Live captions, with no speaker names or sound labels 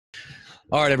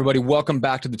All right, everybody, welcome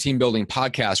back to the Team Building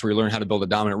Podcast, where you learn how to build a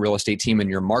dominant real estate team in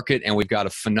your market. And we've got a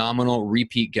phenomenal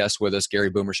repeat guest with us. Gary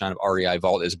Boomershine of REI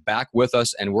Vault is back with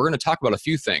us, and we're going to talk about a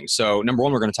few things. So number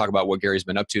one, we're going to talk about what Gary's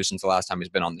been up to since the last time he's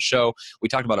been on the show. We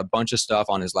talked about a bunch of stuff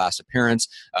on his last appearance.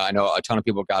 I know a ton of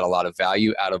people got a lot of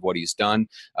value out of what he's done,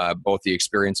 both the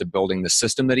experience of building the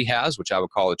system that he has, which I would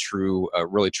call a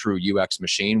really true UX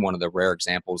machine, one of the rare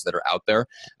examples that are out there.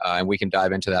 And we can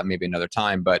dive into that maybe another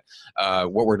time. But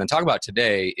what we're going to talk about today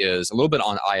is a little bit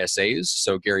on ISAs.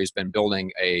 So Gary's been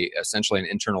building essentially an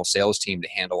internal sales team to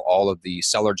handle all of the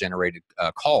seller-generated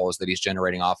calls that he's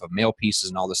generating off of mail pieces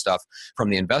and all this stuff from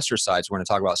the investor side. So we're going to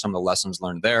talk about some of the lessons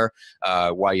learned there,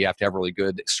 why you have to have really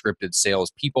good scripted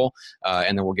sales people,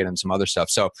 and then we'll get into some other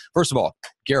stuff. So first of all,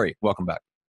 Gary, welcome back.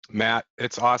 Matt,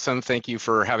 it's awesome. Thank you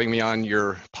for having me on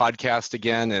your podcast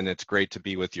again, and it's great to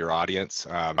be with your audience.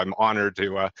 I'm honored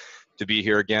to be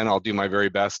here again. I'll do my very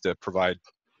best to provide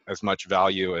as much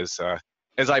value as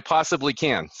I possibly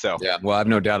can. So yeah, well, I have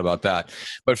no doubt about that.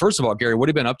 But first of all, Gary, what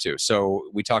have you been up to? So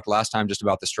we talked last time just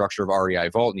about the structure of REI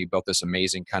Vault, and you built this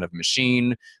amazing kind of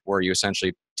machine where you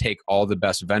essentially take all the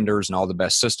best vendors and all the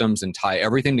best systems and tie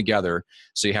everything together.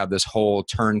 So you have this whole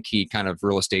turnkey kind of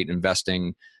real estate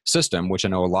investing system, which I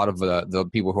know a lot of the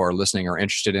people who are listening are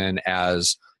interested in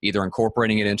as either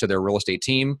incorporating it into their real estate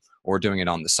team or doing it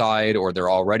on the side, or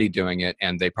they're already doing it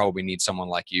and they probably need someone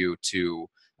like you to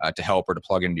help or to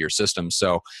plug into your system.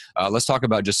 So let's talk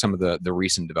about just some of the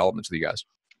recent developments with you guys.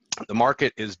 The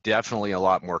market is definitely a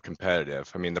lot more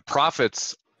competitive. I mean, the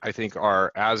profits, I think,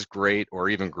 are as great or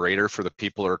even greater for the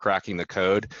people who are cracking the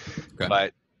code. Okay.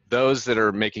 But those that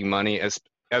are making money, as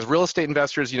real estate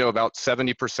investors, about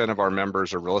 70% of our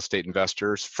members are real estate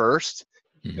investors first.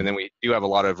 Mm-hmm. And then we do have a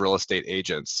lot of real estate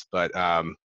agents. But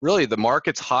really, the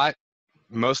market's hot.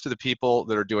 Most of the people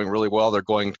that are doing really well, they're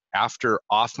going after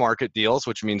off-market deals,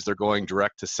 which means they're going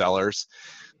direct to sellers.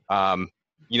 How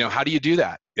do you do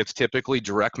that? It's typically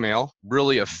direct mail,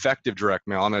 really effective direct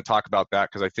mail. I'm going to talk about that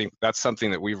because I think that's something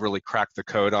that we've really cracked the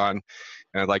code on.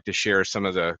 And I'd like to share some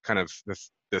of the kind of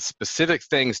the specific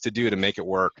things to do to make it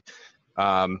work.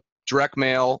 Direct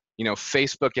mail,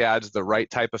 Facebook ads, the right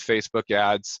type of Facebook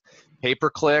ads,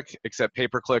 pay-per-click, except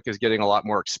pay-per-click is getting a lot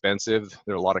more expensive.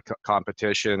 There's a lot of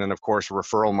competition. And of course,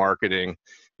 referral marketing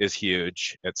is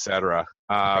huge, et cetera.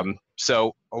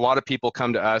 So a lot of people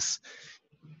come to us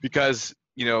because,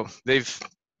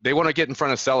 they want to get in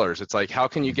front of sellers. It's like, how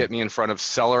can you get me in front of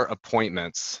seller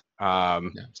appointments?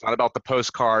 It's not about the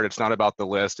postcard. It's not about the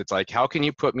list. It's like, how can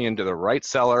you put me into the right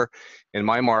seller in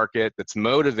my market that's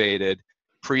motivated,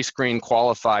 pre-screened,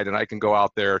 qualified, and I can go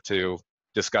out there to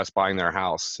discuss buying their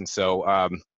house. And so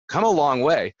come a long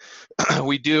way.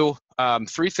 We do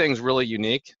three things really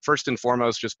unique. First and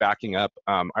foremost, just backing up,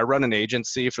 I run an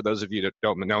agency. For those of you that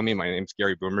don't know me, my name's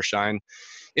Gary Boomershine.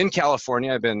 In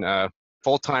California, I've been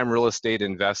full-time real estate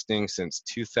investing since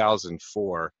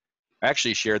 2004. I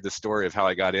actually shared the story of how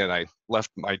I got in. I left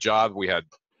my job. We had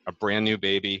a brand new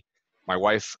baby. My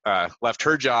wife left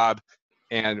her job,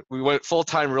 and we went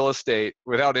full-time real estate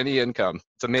without any income.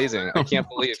 It's amazing. I can't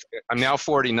believe it. I'm now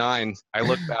 49. I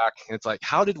look back and it's like,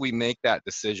 how did we make that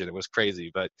decision? It was crazy,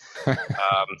 but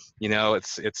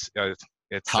it's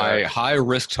high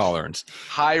risk tolerance.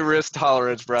 High risk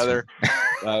tolerance, brother,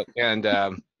 and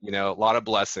a lot of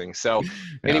blessings. So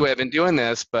anyway, I've been doing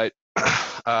this, but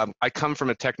I come from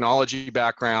a technology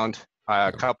background. A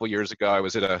couple years ago, I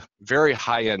was at a very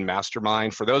high-end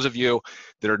mastermind. For those of you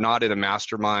that are not in a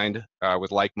mastermind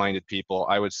with like-minded people,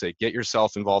 I would say get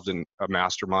yourself involved in a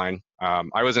mastermind.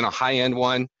 I was in a high-end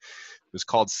one. It was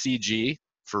called CG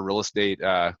for real estate,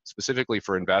 specifically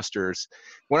for investors.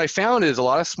 What I found is a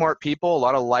lot of smart people, a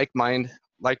lot of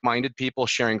like-minded people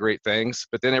sharing great things,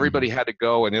 but then everybody had to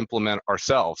go and implement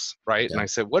ourselves, right? Yeah. And I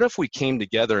said, what if we came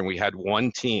together and we had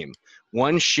one team,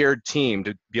 one shared team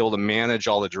to be able to manage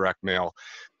all the direct mail,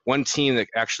 one team that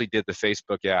actually did the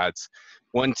Facebook ads,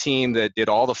 one team that did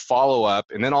all the follow-up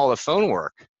and then all the phone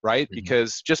work, right?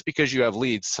 Because just because you have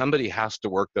leads, somebody has to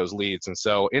work those leads. And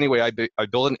so anyway, I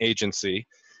built an agency.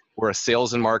 We're a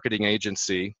sales and marketing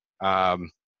agency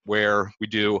where we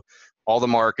do all the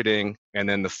marketing and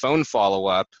then the phone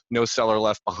follow-up, no seller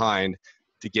left behind,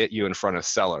 to get you in front of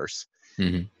sellers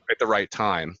at the right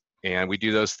time. And we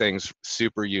do those things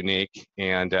super unique.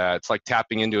 And it's like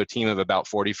tapping into a team of about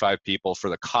 45 people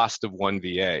for the cost of one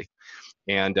VA.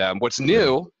 And what's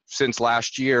new since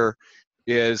last year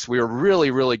is we were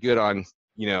really, really good on,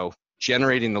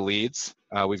 generating the leads.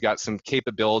 We've got some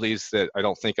capabilities that I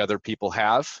don't think other people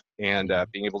have, and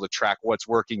being able to track what's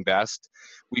working best.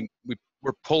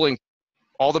 We're pulling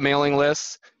all the mailing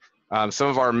lists, Some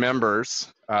of our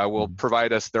members will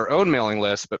provide us their own mailing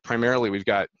list, but primarily we've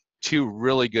got 2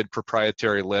 really good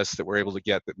proprietary lists that we're able to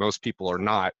get that most people are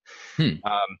not.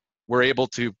 We're able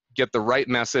to get the right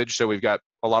message. So we've got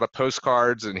a lot of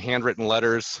postcards and handwritten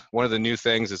letters. One of the new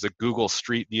things is a Google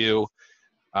Street View,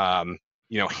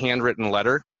 handwritten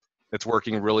letter that's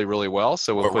working really, really well.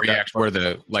 So we'll put that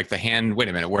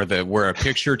where a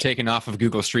picture taken off of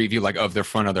Google Street View, like of the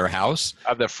front of their house,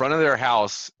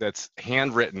 that's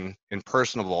handwritten and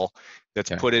personable, that's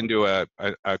put into a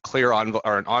clear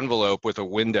or an envelope with a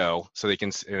window, so they can,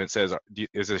 and it says,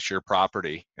 "Is this your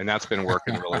property?" And that's been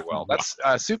working really well. That's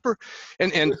super.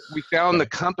 And we found the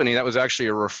company that was actually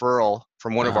a referral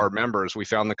from one of our members. We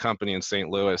found the company in St.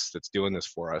 Louis that's doing this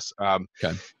for us. But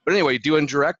anyway, doing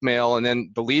direct mail, and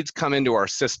then the leads come into our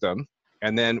system,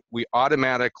 and then we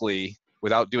automatically,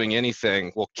 without doing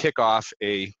anything, will kick off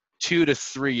a 2 to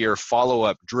 3 year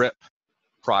follow-up drip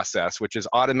process, which is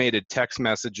automated text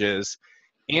messages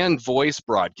and voice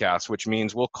broadcasts, which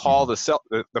means we'll call the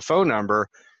phone number,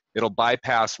 it'll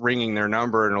bypass ringing their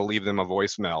number, and it'll leave them a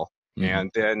voicemail.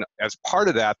 And then as part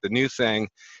of that, the new thing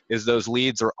is those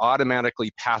leads are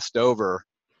automatically passed over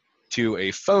to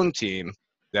a phone team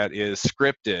that is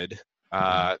scripted,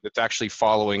 that's actually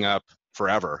following up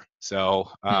forever. So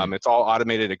it's all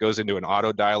automated. It goes into an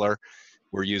auto dialer.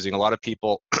 We're using a lot of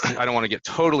people, I don't want to get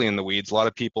totally in the weeds, a lot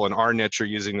of people in our niche are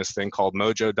using this thing called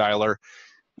Mojo Dialer.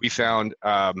 We found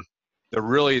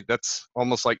that's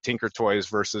almost like Tinker Toys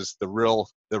versus the real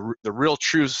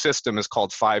true system is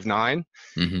called 5.9.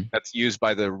 That's used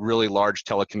by the really large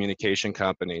telecommunication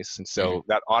companies. And so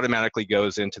that automatically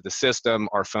goes into the system.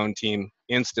 Our phone team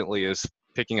instantly is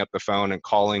picking up the phone and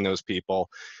calling those people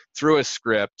through a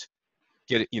script,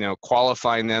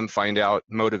 qualifying them, find out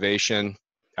motivation,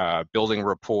 building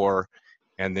rapport,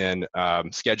 and then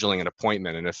scheduling an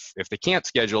appointment. And if they can't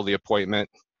schedule the appointment,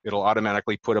 it'll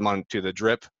automatically put them onto the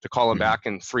drip to call them back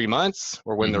in 3 months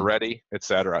or when they're ready,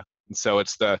 etc. And so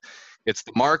it's the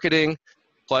marketing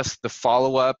plus the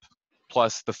follow-up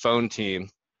plus the phone team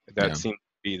that seems to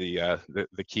be the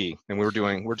key, and we're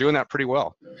doing that pretty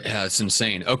well. Yeah, it's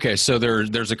insane. Okay, so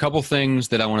there's a couple things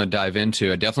that I want to dive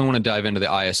into. I definitely want to dive into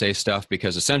the ISA stuff,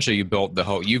 because essentially you've built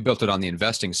it on the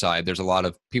investing side. There's a lot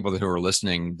of people who are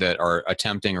listening that are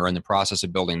attempting or in the process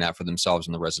of building that for themselves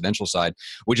on the residential side,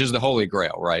 which is the holy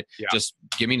grail, right? Yeah. Just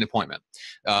give me an appointment.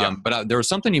 But there was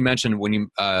something you mentioned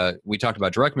when we talked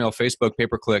about direct mail, Facebook,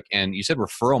 pay-per-click, and you said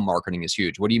referral marketing is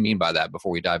huge. What do you mean by that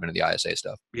before we dive into the ISA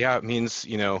stuff? Yeah, it means,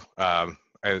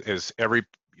 this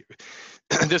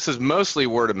is mostly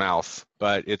word of mouth,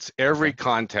 but it's every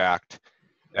contact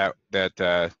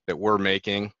that we're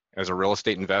making as a real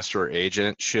estate investor or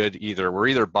agent we're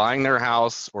either buying their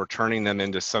house or turning them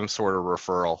into some sort of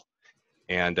referral.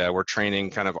 And we're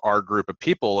training kind of our group of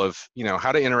people of,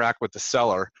 how to interact with the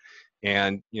seller.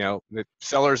 And, the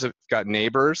sellers have got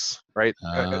neighbors, right?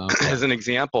 As an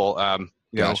example,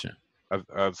 Gotcha.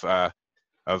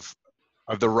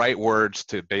 of the right words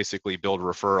to basically build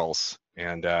referrals.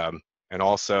 And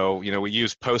also, we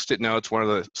use Post-it notes. One of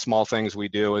the small things we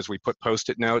do is we put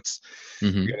Post-it notes.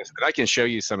 I can show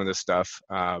you some of this stuff.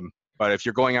 But if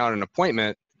you're going out an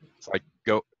appointment, it's like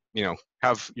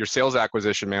have your sales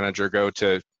acquisition manager go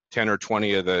to 10 or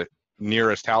 20 of the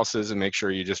nearest houses and make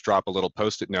sure you just drop a little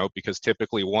Post-it note, because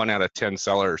typically 1 out of 10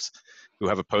 sellers who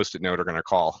have a Post-it note are going to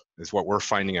call, is what we're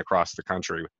finding across the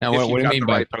country. Now, what do you mean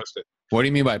by Post-it? What do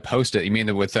you mean by Post-it? You mean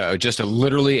that with just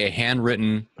literally a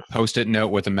handwritten Post-it note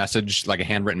with a message, like a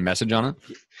handwritten message on it?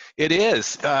 It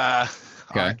is.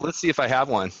 Okay. Let's see if I have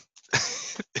one.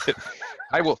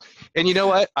 I will. And you know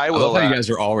what? I will. I love how you guys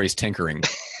are always tinkering.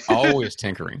 Always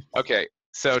tinkering. Okay.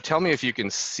 So tell me if you can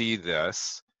see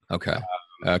this. Okay.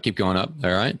 Keep going up.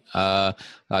 All right.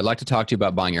 I'd like to talk to you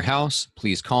about buying your house.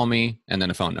 Please call me, and then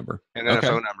a phone number. And then a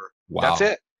phone number. Wow. That's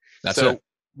it. That's it.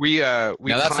 We now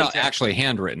that's not actually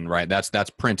handwritten, right? That's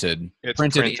printed. It's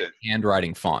printed in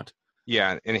handwriting font.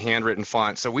 Yeah, in handwritten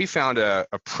font. So we found a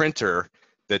printer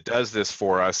that does this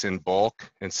for us in bulk,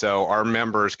 and so our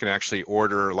members can actually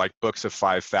order like books of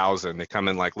 5,000. They come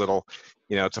in like little,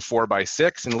 it's a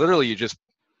 4x6, and literally you just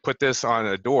put this on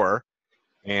a door,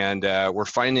 and we're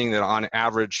finding that on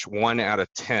average 1 out of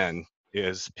 10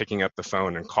 is picking up the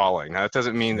phone and calling. Now that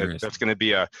doesn't mean that that's going to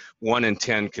be a 1 in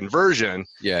 10 conversion.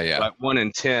 Yeah. But 1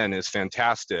 in 10 is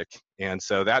fantastic. And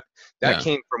so that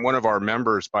came from one of our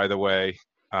members, by the way,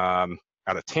 out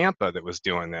of Tampa, that was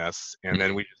doing this. And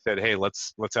then we just said, hey,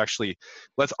 let's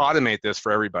automate this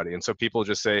for everybody. And so people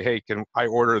just say, hey, can I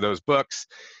order those books?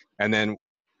 And then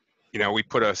we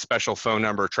put a special phone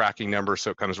number, tracking number,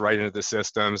 so it comes right into the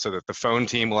system, so that the phone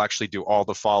team will actually do all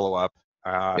the follow-up.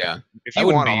 Yeah. If you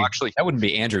want, I'll actually. That wouldn't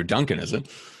be Andrew Duncan, is it?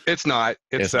 It's not.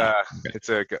 It's not. Okay. It's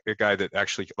a guy that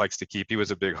actually likes to keep. He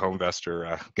was a big home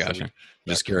investor. Gotcha.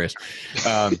 Just curious.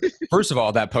 First of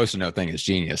all, that Post-it note thing is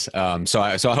genius. So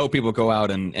I hope people go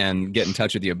out and get in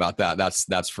touch with you about that. That's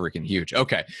freaking huge.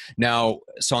 Okay. Now,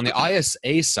 so on the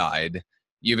ISA side,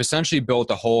 you've essentially built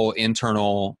a whole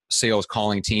internal sales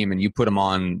calling team, and you put them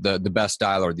on the best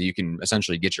dialer that you can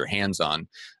essentially get your hands on.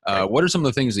 Right. What are some of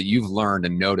the things that you've learned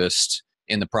and noticed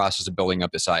in the process of building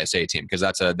up this ISA team? Because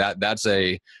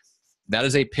that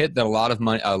is a pit that a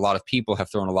lot of people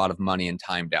have thrown a lot of money and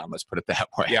time down. Let's put it that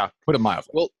way. Yeah. Put it mildly.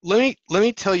 Well, let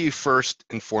me tell you first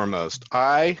and foremost,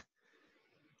 I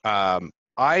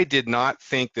did not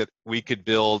think that we could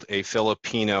build a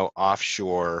Filipino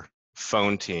offshore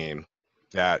phone team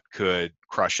that could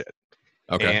crush it.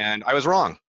 Okay. And I was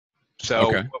wrong.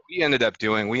 So what we ended up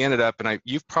doing, and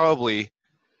you've probably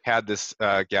had this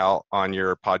gal on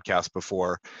your podcast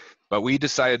before, but we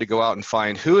decided to go out and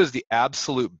find who is the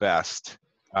absolute best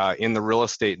in the real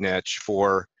estate niche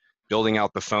for building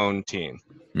out the phone team.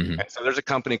 Mm-hmm. And so there's a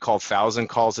company called 1,000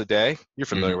 Calls a Day. You're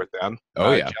familiar with them.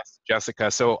 Oh, yeah. Jessica.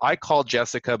 So I called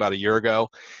Jessica about a year ago,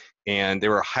 and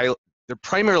they're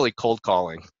primarily cold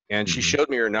calling. And she showed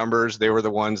me her numbers. They were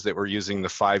the ones that were using the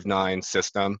 5-9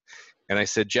 system. And I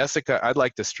said, Jessica, I'd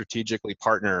like to strategically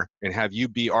partner and have you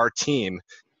be our team.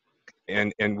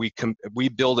 And we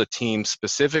build a team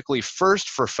specifically first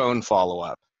for phone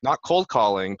follow-up, not cold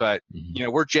calling, but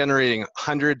we're generating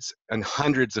hundreds and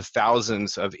hundreds of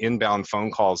thousands of inbound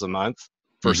phone calls a month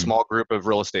for a small group of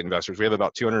real estate investors. We have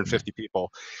about 250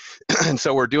 people. And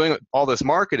so we're doing all this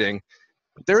marketing.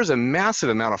 There's a massive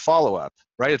amount of follow-up,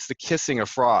 right? It's the kissing of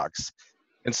frogs.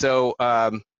 And so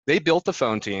they built the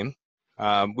phone team.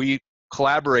 We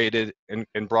collaborated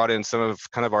and brought in some of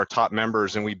kind of our top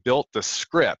members, and we built the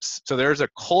scripts. So there's a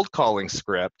cold calling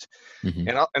script.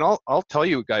 And I'll tell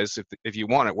you guys if you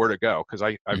want it where to go, because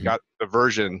I've got the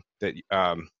version that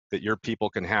your people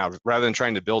can have. Rather than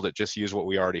trying to build it, just use what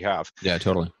we already have. Yeah,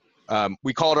 totally.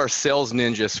 We call it our Sales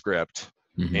Ninja script.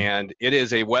 And it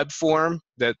is a web form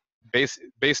that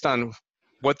based on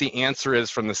what the answer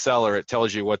is from the seller, it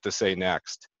tells you what to say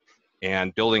next.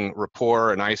 And building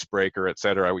rapport, an icebreaker, et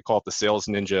cetera. We call it the Sales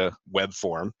Ninja web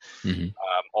form.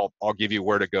 I'll give you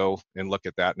where to go and look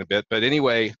at that in a bit. But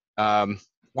anyway,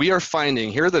 we are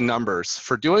finding, here are the numbers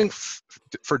for doing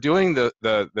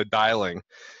the dialing.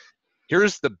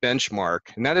 Here's the benchmark,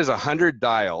 and that is 100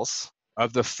 dials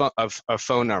of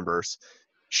phone numbers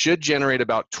should generate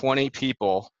about 20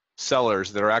 people,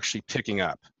 sellers, that are actually picking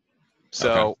up.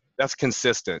 So that's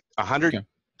consistent. 100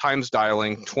 times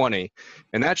dialing, 20,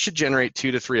 and that should generate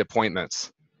 2 to 3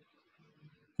 appointments,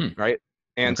 right?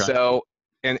 And so,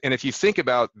 and if you think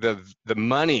about the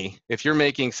money, if you're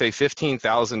making, say,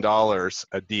 $15,000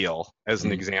 a deal, as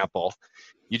an example,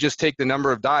 you just take the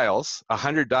number of dials,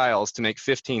 100 dials to make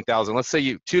 15,000. Let's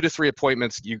say 2 to 3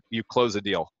 appointments, you close a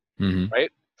deal,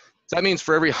 right? So that means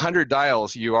for every 100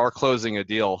 dials, you are closing a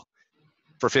deal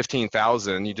for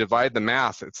 15,000. You divide the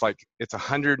math, it's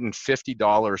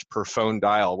 $150 per phone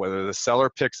dial, whether the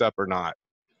seller picks up or not.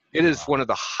 It is one of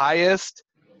the highest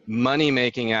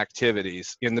money-making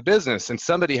activities in the business, and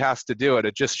somebody has to do it.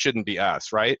 It just shouldn't be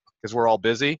us, right? Because we're all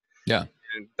busy. Yeah.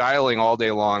 And dialing all day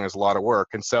long is a lot of work.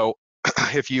 And so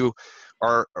if you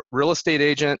are a real estate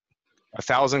agent,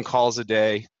 1,000 calls a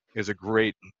day is a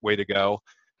great way to go.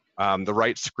 The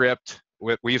right script,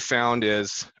 what we've found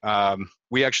is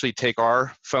we actually take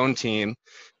our phone team,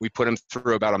 we put them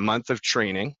through about a month of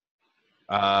training,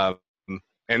 and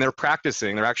they're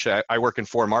practicing. They're actually, I work in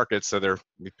 4 markets, so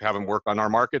we have them work on our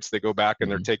markets. They go back and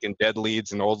they're taking dead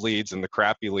leads and old leads and the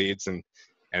crappy leads, and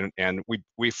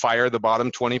we fire the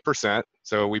bottom 20%.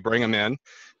 So we bring them in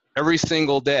every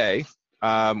single day.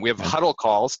 We have huddle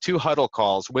calls, 2 huddle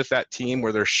calls with that team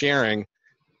where they're sharing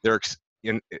what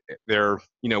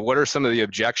are some of the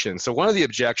objections. So one of the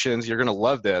objections, you're going to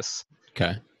love this.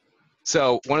 Okay.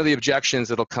 So one of the objections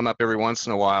that'll come up every once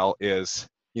in a while is,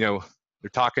 they're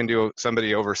talking to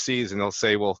somebody overseas, and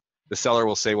the seller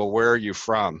will say, well, where are you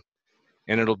from?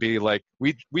 And it'll be like,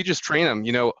 we just train them,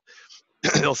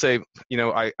 they'll say,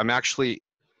 I'm actually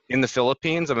in the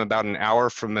Philippines. I'm about an hour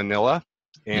from Manila.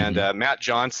 And Matt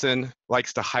Johnson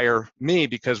likes to hire me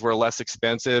because we're less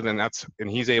expensive, and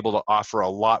he's able to offer a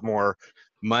lot more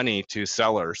money to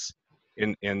sellers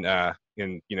in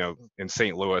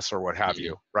St. Louis or what have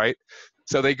you, right?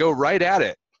 So they go right at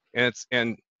it, and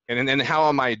then how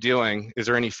am I doing? Is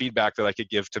there any feedback that I could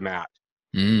give to Matt?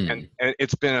 And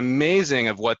it's been amazing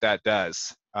of what that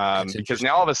does, because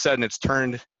now all of a sudden it's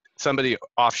turned somebody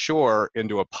offshore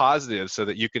into a positive so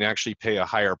that you can actually pay a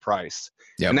higher price.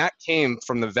 Yep. And that came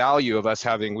from the value of us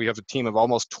we have a team of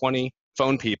almost 20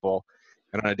 phone people.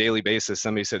 And on a daily basis,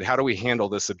 somebody said, how do we handle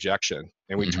this objection?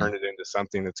 And we turned it into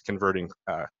something that's converting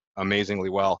amazingly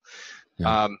well.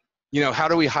 Yeah. How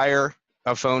do we hire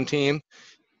a phone team?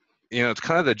 It's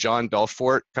kind of the John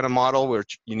Belfort kind of model, where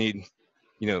you need,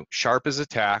 sharp as a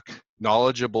tack,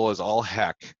 knowledgeable as all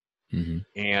heck.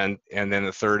 And then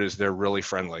the third is they're really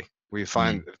friendly. We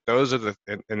find those are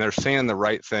and they're saying the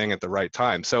right thing at the right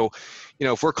time. So,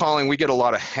 if we're calling, we get a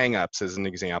lot of hang-ups as an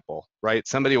example, right?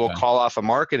 Somebody will call off a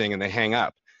marketing and they hang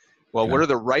up. Well, what are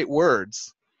the right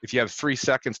words if you have 3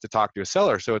 seconds to talk to a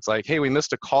seller? So it's like, hey, we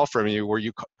missed a call from you. Were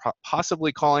you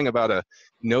possibly calling about a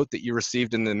note that you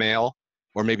received in the mail,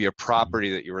 or maybe a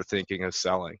property that you were thinking of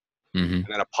selling? And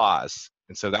then a pause.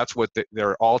 And so that's what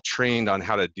they're all trained on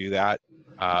how to do that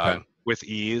with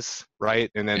ease,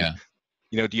 right? And then,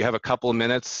 do you have a couple of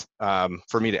minutes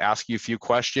for me to ask you a few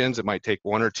questions? It might take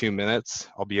 1 or 2 minutes.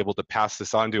 I'll be able to pass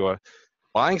this on to a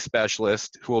buying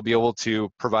specialist who will be able to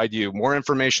provide you more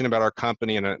information about our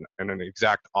company and an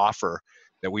exact offer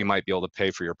that we might be able to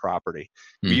pay for your property.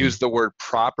 We use the word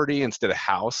property instead of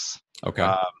house.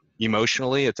 Okay.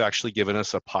 Emotionally, it's actually given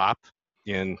us a pop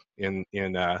in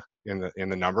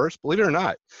the numbers. Believe it or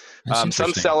not, some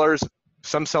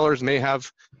sellers may have,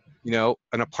 an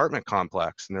apartment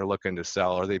complex and they're looking to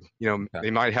sell, or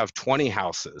they might have 20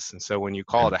 houses. And so when you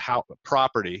call it a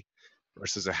property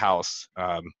versus a house,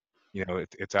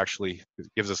 it's actually, it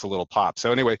gives us a little pop.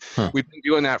 So anyway, we've been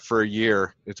doing that for a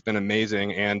year. It's been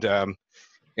amazing. And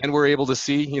we're able to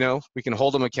see, we can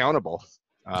hold them accountable.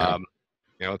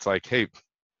 It's like, hey,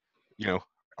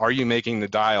 are you making the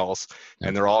dials?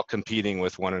 And they're all competing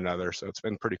with one another. So it's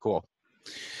been pretty cool.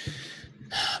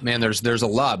 Man, there's a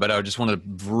lot, but I just want to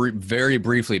very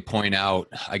briefly point out,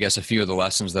 I guess, a few of the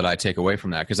lessons that I take away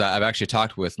from that, because I've actually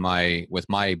talked with my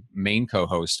main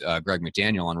co-host, Greg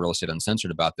McDaniel, on Real Estate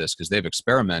Uncensored about this, because they've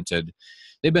experimented.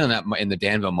 They've been in the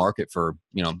Danville market for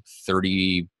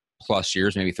 30 plus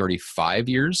years, maybe 35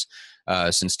 years,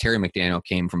 since Terry McDaniel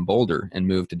came from Boulder and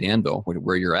moved to Danville,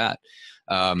 where you're at.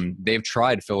 They've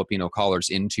tried Filipino callers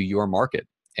into your market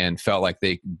and felt like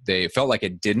they felt like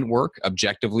it didn't work,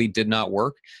 objectively did not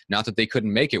work. Not that they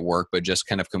couldn't make it work, but just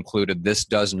kind of concluded this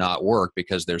does not work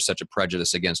because there's such a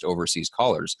prejudice against overseas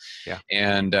callers. Yeah.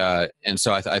 And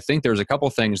so I think there's a couple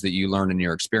things that you learned in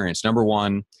your experience. Number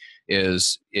one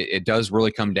is it does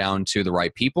really come down to the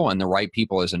right people, and the right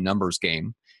people is a numbers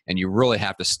game, and you really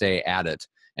have to stay at it.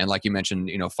 And like you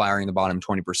mentioned, firing the bottom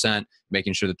 20%,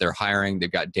 making sure that they're hiring, they've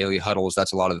got daily huddles.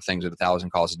 That's a lot of the things that 1,000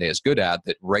 calls a day is good at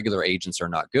that regular agents are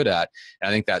not good at. And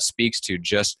I think that speaks to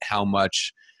just how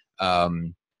much,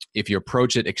 if you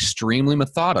approach it extremely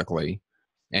methodically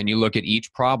and you look at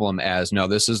each problem as, no,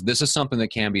 this is something that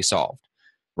can be solved,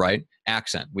 right?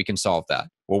 Accent, we can solve that.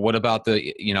 Well, what about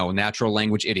the, natural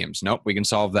language idioms? Nope, we can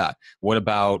solve that. What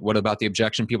about the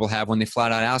objection people have when they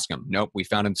flat out ask them? Nope, we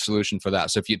found a solution for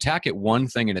that. So if you attack it one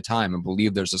thing at a time and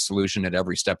believe there's a solution at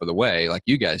every step of the way, like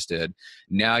you guys did,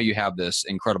 now you have this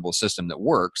incredible system that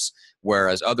works,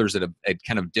 whereas others that had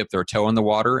kind of dipped their toe in the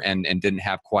water and didn't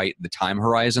have quite the time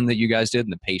horizon that you guys did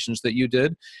and the patience that you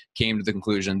did, came to the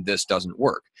conclusion this doesn't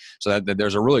work. So that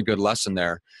there's a really good lesson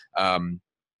there.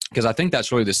 Because I think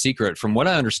that's really the secret. From what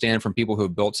I understand from people who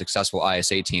have built successful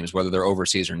ISA teams, whether they're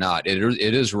overseas or not, it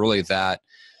is really that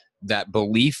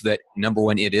belief that, number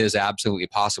one, it is absolutely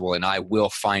possible and I will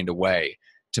find a way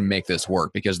to make this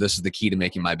work because this is the key to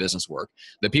making my business work.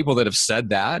 The people that have said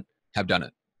that have done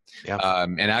it. Yeah.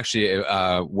 And actually,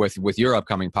 with your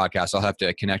upcoming podcast, I'll have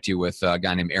to connect you with a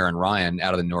guy named Aaron Ryan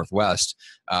out of the Northwest.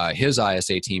 His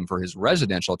ISA team, for his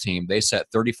residential team, they set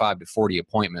 35 to 40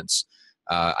 appointments.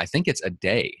 I think it's a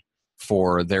day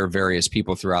for their various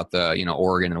people throughout the,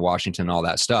 Oregon and Washington and all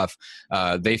that stuff.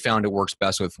 They found it works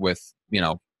best with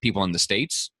people in the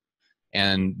States,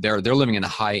 and they're living in a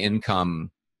high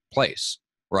income place.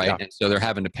 Right. Yeah. And so they're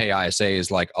having to pay ISAs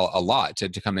like a lot to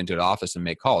come into the office and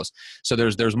make calls. So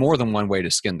there's more than one way to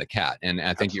skin the cat. And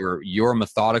I think your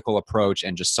methodical approach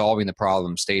and just solving the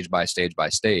problem stage by stage by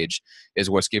stage is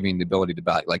what's giving the ability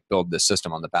to build this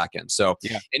system on the back end. So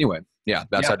anyway,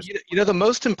 that's how the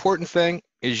most important thing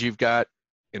is you've got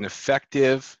an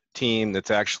effective team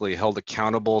that's actually held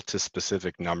accountable to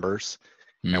specific numbers.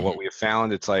 Mm-hmm. And what we have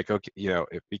found, it's like, okay,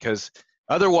 because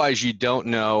otherwise, you don't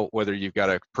know whether you've got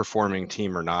a performing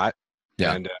team or not.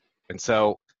 Yeah. And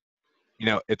so,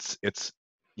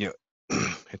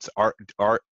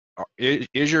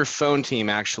 is your phone team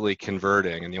actually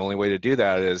converting? And the only way to do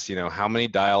that is, how many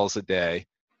dials a day,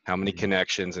 how many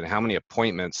connections, and how many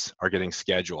appointments are getting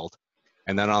scheduled.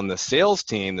 And then on the sales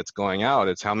team that's going out,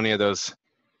 it's how many of those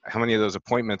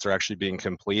appointments are actually being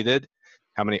completed,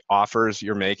 how many offers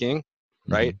you're making,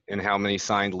 right? And how many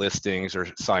signed listings or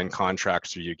signed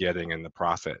contracts are you getting in the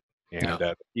profit?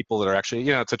 And people that are actually,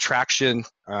 it's attraction,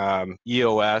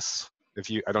 EOS.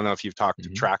 I don't know if you've talked to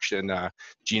Traction,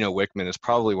 Gino Wickman is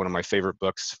probably one of my favorite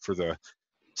books for the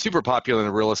super popular in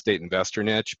the real estate investor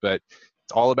niche, but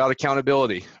it's all about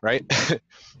accountability, right?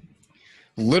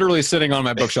 Literally sitting on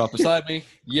my bookshelf beside me.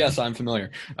 Yes, I'm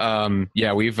familiar.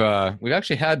 We've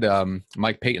actually had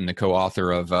Mike Payton, the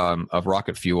co-author of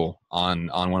Rocket Fuel, on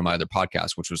one of my other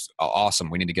podcasts, which was awesome.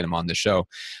 We need to get him on the show.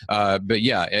 But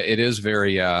yeah, it is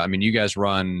very. You guys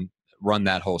run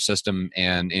that whole system,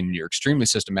 and you're extremely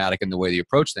systematic in the way that you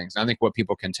approach things. And I think what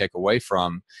people can take away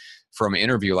from an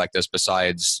interview like this,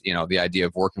 besides the idea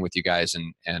of working with you guys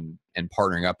and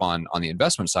partnering up on the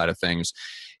investment side of things,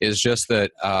 is just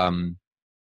that.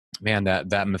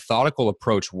 That methodical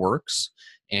approach works,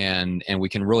 and we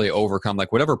can really overcome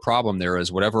like whatever problem there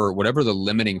is, whatever the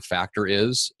limiting factor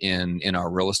is in our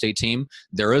real estate team.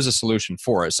 There is a solution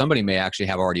for it. Somebody may actually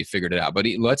have already figured it out, but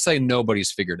let's say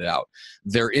nobody's figured it out.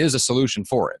 There is a solution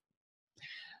for it.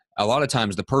 A lot of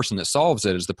times the person that solves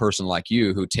it is the person like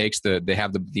you, who takes they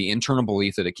have the internal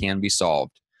belief that it can be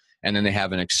solved, and then they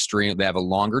have a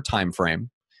longer time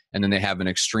frame. And then they have an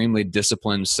extremely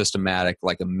disciplined, systematic,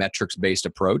 like a metrics-based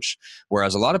approach.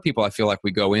 Whereas a lot of people, I feel like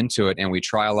we go into it and we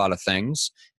try a lot of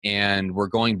things and we're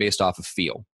going based off of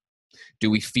feel. Do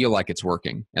we feel like it's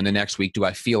working? And the next week, do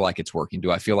I feel like it's working?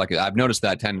 Do I feel like I've noticed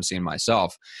that tendency in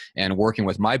myself, and working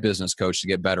with my business coach to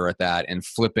get better at that, and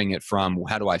flipping it from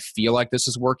how do I feel like this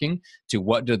is working to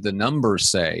what did the numbers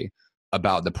say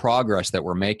about the progress that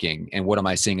we're making, and what am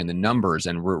I seeing in the numbers,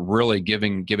 and we're really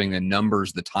giving the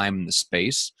numbers the time and the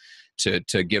space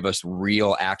to give us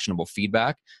real actionable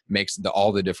feedback makes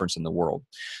all the difference in the world.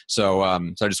 So I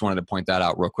just wanted to point that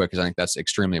out real quick, because I think that's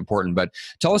extremely important. But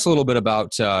tell us a little bit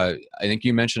about, I think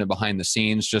you mentioned it behind the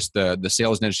scenes, just the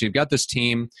sales niche. You've got this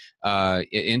team,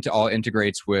 it all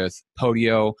integrates with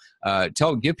Podio.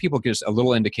 Give people just a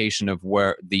little indication of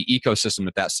where the ecosystem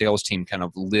that sales team kind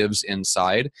of lives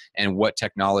inside, and what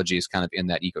technology is kind of in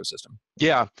that ecosystem.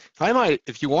 Yeah, I might,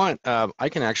 if you want, I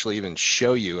can actually even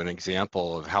show you an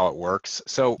example of how it works.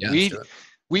 So let me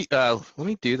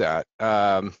do that.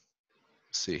 Let's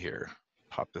see here,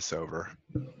 pop this over.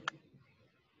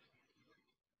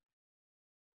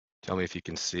 Tell me if you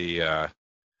can see.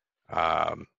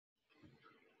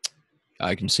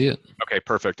 I can see it. Okay,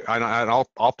 perfect. And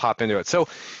I'll pop into it. So,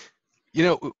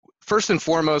 first and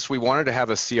foremost, we wanted to have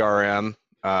a CRM,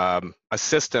 a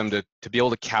system to be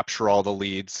able to capture all the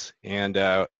leads. And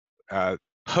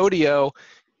Podio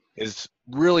is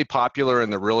really popular in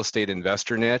the real estate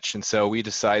investor niche, and so we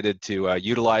decided to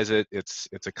utilize it. It's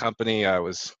a company.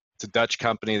 It's a Dutch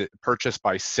company that purchased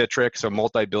by Citrix, a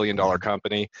multi-billion-dollar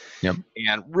company,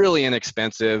 and really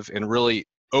inexpensive and really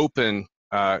open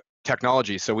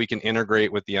technology. So we can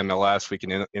integrate with the MLS. We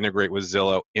can integrate with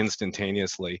Zillow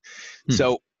instantaneously.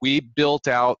 So we built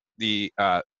out the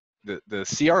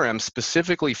CRM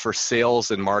specifically for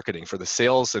sales and marketing, for the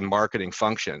sales and marketing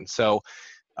function. So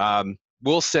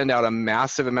we'll send out a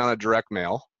massive amount of direct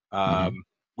mail.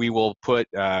 We will put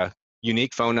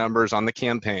unique phone numbers on the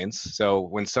campaigns. So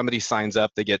when somebody signs up,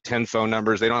 they get 10 phone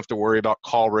numbers. They don't have to worry about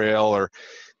CallRail or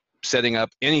setting up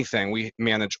anything. We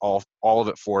manage all of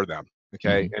it for them.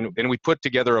 Okay. And we put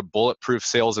together a bulletproof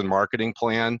sales and marketing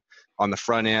plan on the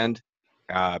front end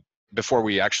before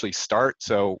we actually start.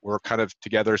 So we're kind of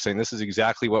together saying this is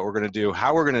exactly what we're going to do,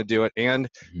 how we're going to do it, and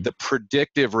the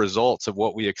predictive results of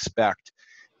what we expect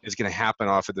is going to happen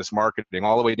off of this marketing,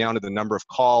 all the way down to the number of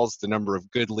calls, the number of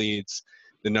good leads,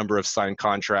 the number of signed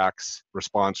contracts,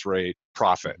 response rate,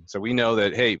 profit. So we know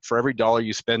that, hey, for every $1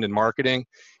 you spend in marketing,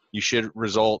 you should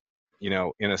result, in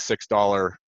a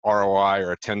 $6 ROI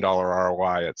or a $10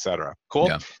 ROI, et cetera. Cool?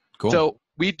 Yeah, cool. So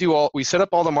we set up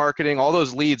all the marketing, all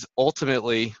those leads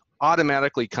ultimately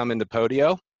automatically come into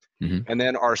Podio, and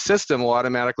then our system will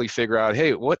automatically figure out,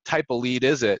 hey, what type of lead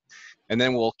is it? And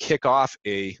then we'll kick off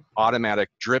a automatic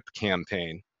drip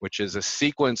campaign, which is a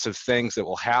sequence of things that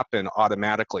will happen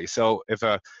automatically. So if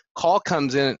a call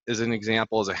comes in, as an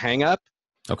example, as a hang up,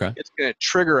 it's going to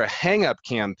trigger a hang up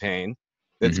campaign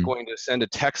that's going to send a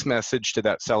text message to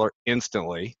that seller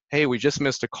instantly. Hey, we just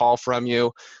missed a call from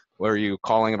you. Were you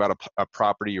calling about a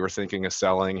property you were thinking of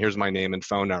selling? Here's my name and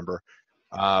phone number.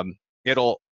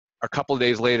 A couple of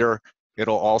days later,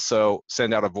 it'll also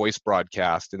send out a voice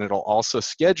broadcast, and it'll also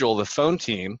schedule the phone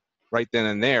team right then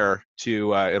and there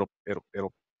to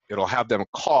it'll have them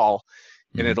call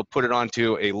and it'll put it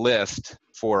onto a list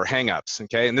for hangups.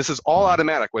 Okay, and this is all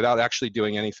automatic without actually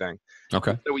doing anything.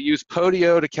 Okay. So we use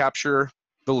Podio to capture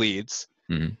the leads.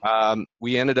 Mm-hmm.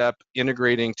 We ended up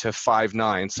integrating to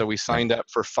Five9, so we signed up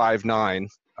for Five9,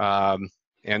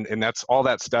 and that's all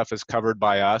that stuff is covered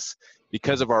by us.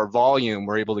 Because of our volume,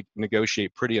 we're able to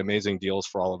negotiate pretty amazing deals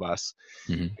for all of us.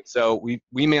 Mm-hmm. So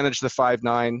we manage the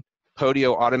Five9.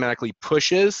 Podio automatically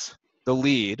pushes the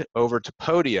lead over to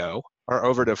Podio or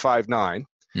over to Five9,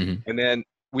 and then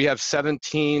we have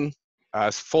 17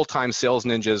 full-time sales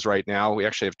ninjas right now. We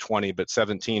actually have 20, but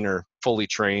 17 are fully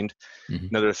trained.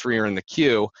 Another 3 are in the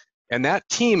queue, and that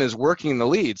team is working the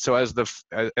lead. So as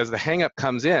the hang-up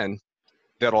comes in,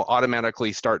 that'll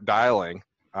automatically start dialing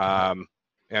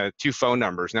 2 phone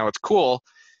numbers. Now, what's cool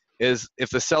is if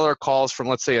the seller calls from,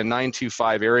 let's say, a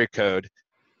 925 area code,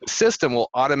 the system will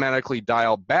automatically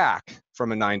dial back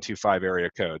from a 925 area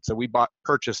code. So we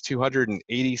purchased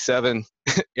 287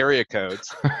 area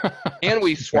codes, and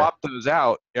we swap those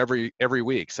out every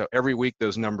week. So every week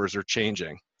those numbers are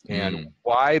changing. And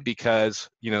why? Because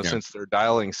since they're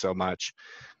dialing so much,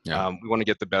 we want to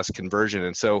get the best conversion.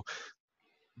 And so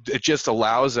it just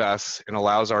allows us and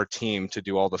allows our team to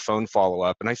do all the phone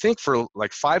follow-up. And I think for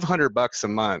like $500 a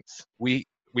month, we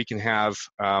can have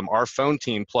our phone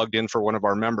team plugged in for one of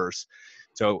our members.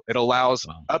 So it allows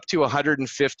up to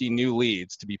 150 new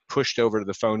leads to be pushed over to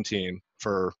the phone team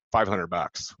for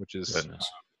 $500, which is,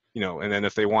 and then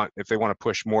if they want to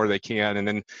push more, they can. And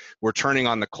then we're turning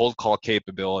on the cold call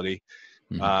capability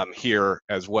here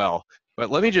as well. But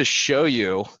let me just show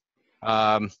you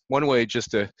one way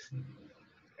just to,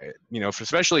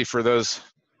 especially for those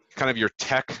kind of your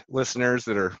tech listeners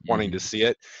that are wanting to see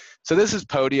it. So this is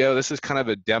Podio. This is kind of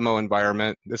a demo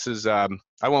environment. This is, I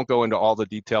won't go into all the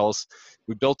details.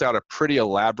 We built out a pretty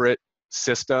elaborate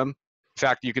system. In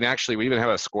fact, we even have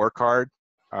a scorecard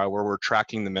where we're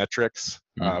tracking the metrics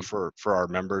for our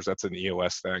members. That's an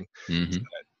EOS thing. So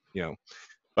that,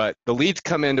 but the leads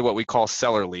come into what we call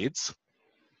seller leads.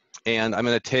 And I'm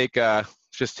going to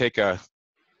just take an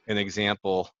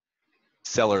example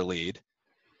seller lead.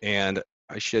 And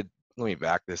let me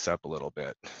back this up a little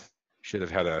bit. Should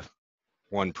have had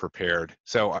one prepared.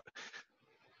 So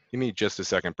give me just a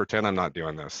second. Pretend I'm not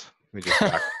doing this. Let me just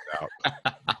back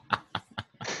this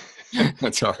out.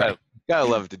 That's all right. Gotta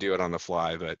love to do it on the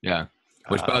fly, but yeah.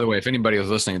 Which, by the way, if anybody was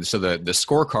listening, so the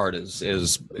scorecard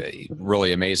is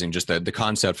really amazing. Just the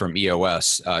concept from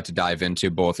EOS to dive into,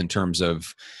 both in terms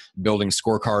of building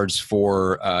scorecards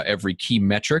for every key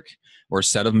metric or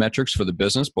set of metrics for the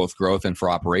business, both growth and for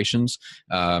operations.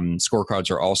 Scorecards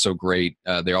are also great.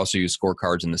 They also use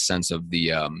scorecards in the sense of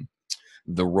the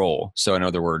role. So in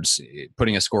other words,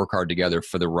 putting a scorecard together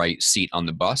for the right seat on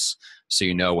the bus, so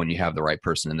you know when you have the right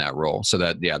person in that role. So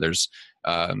that, there's,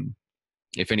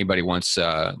 if anybody wants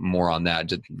more on that,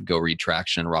 just go read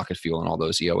Traction, Rocket Fuel, and all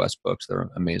those EOS books. They're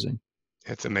amazing.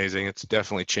 It's amazing. It's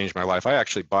definitely changed my life. I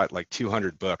actually bought like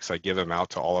 200 books. I give them out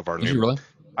to all of our new. Did you really?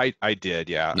 I did,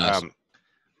 yeah. Nice.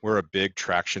 We're a big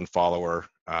Traction follower.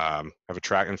 Have a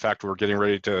track. In fact, we're getting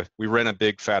ready we rent a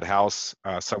big fat house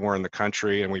somewhere in the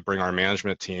country, and we bring our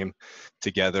management team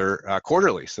together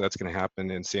quarterly. So that's going to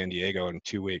happen in San Diego in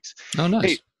 2 weeks. Oh, nice.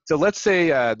 Hey, so let's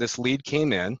say this lead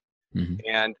came in,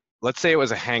 and let's say it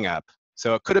was a hang up.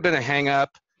 So it could have been a hang up,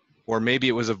 or maybe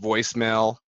it was a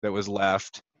voicemail that was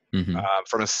left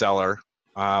from a seller,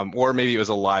 or maybe it was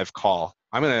a live call.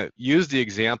 I'm going to use the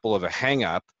example of a hang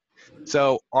up.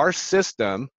 So our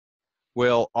system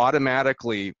will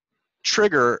automatically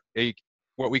trigger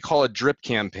what we call a drip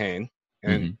campaign,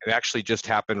 and it actually just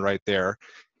happened right there.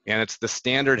 And it's the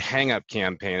standard hang up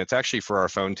campaign. It's actually for our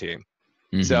phone team.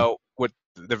 So what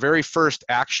the very first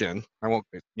action,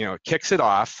 it kicks it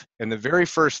off, and the very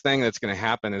first thing that's going to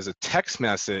happen is a text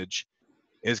message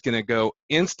is going to go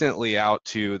instantly out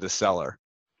to the seller.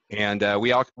 And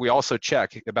we also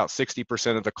check about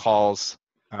 60% of the calls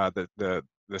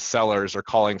the sellers are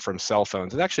calling from cell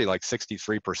phones. It's actually like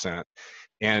 63%.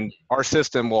 And our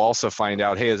system will also find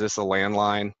out, hey, is this a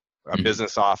landline, a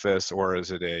business office, or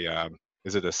is it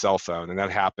a cell phone? And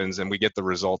that happens, and we get the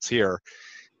results here.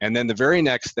 And then the very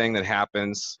next thing that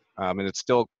happens, and it's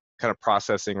still kind of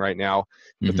processing right now,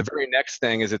 but the very next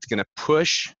thing is it's going to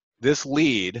push this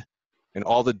lead and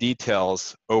all the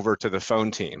details over to the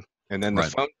phone team. And then the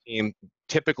phone team,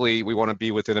 typically we want to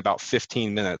be within about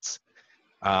 15 minutes.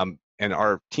 And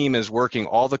our team is working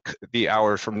all the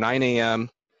hours from 9 a.m.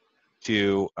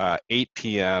 to 8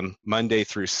 p.m. Monday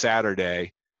through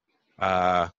Saturday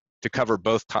to cover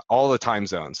all the time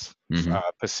zones,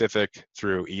 Pacific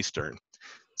through Eastern.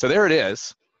 So there it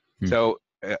is. So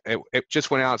it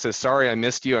just went out and says, sorry, I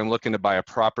missed you. I'm looking to buy a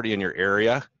property in your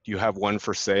area. do you have one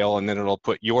for sale? And then it'll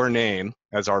put your name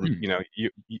as our,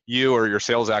 you or your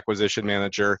sales acquisition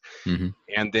manager,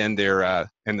 and then their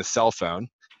and the cell phone.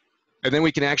 And then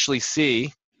we can actually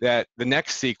see that the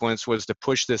next sequence was to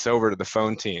push this over to the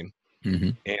phone team.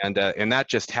 And that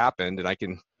just happened. And I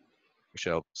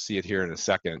shall see it here in a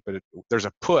second, but there's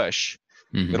a push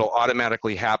that'll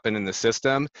automatically happen in the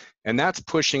system, and that's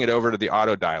pushing it over to the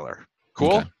auto dialer.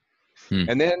 Cool.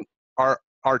 And then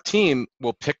our team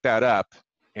will pick that up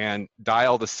and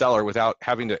dial the seller without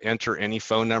having to enter any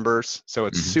phone numbers. So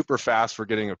it's super fast. We're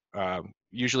getting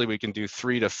usually we can do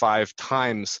 3 to 5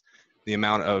 times the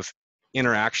amount of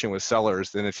interaction with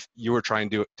sellers than if you were trying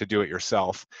to do it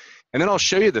yourself. And then I'll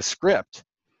show you the script.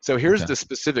 So here's the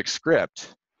specific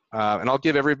script. And I'll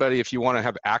give everybody, if you want to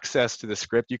have access to the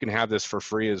script, you can have this for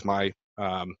free as my,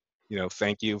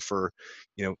 thank you for,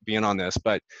 being on this.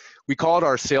 But we call it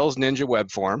our Sales Ninja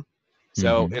web form.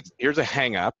 So here's a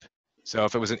hang up. So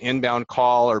if it was an inbound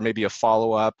call or maybe a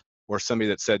follow-up or somebody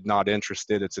that said not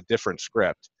interested, it's a different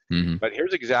script. But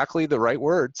here's exactly the right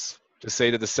words to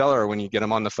say to the seller when you get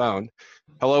them on the phone.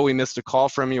 Hello, we missed a call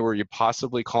from you. Were you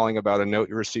possibly calling about a note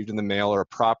you received in the mail or a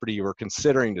property you were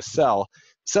considering to sell?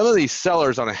 Some of these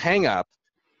sellers on a hang up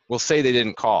will say they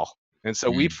didn't call. And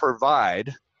so we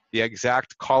provide the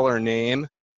exact caller name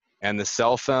and the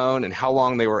cell phone and how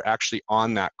long they were actually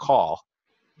on that call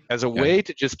as a way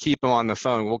to just keep them on the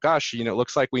phone. Well, gosh, it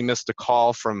looks like we missed a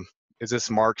call from, is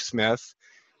this Mark Smith?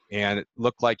 And it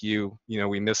looked like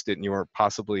we missed it and you were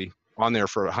possibly on there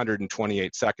for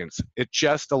 128 seconds. It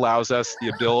just allows us the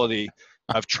ability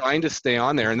of trying to stay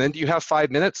on there. And then do you have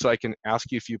 5 minutes so I can ask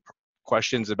you a few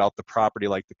questions about the property,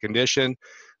 like the condition?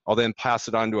 I'll then pass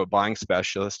it on to a buying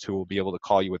specialist who will be able to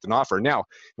call you with an offer. Now,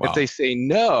 if they say,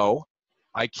 no,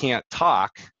 I can't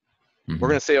talk, we're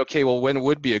going to say, okay, well, when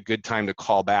would be a good time to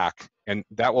call back? And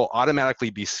that will automatically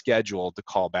be scheduled to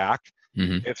call back.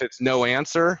 If it's no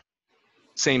answer,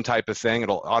 same type of thing.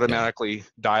 It'll automatically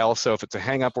dial. So if it's a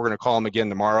hang up, we're going to call them again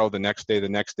tomorrow, the next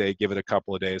day, give it a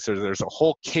couple of days. So there's a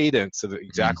whole cadence of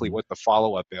exactly what the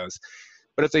follow-up is.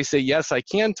 But if they say, yes, I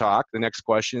can talk, the next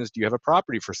question is, do you have a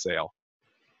property for sale?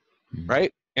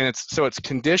 Right? And it's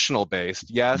conditional based.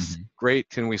 Yes, great.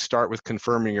 Can we start with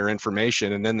confirming your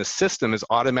information? And then the system is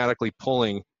automatically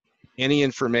pulling any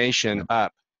information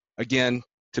up, again,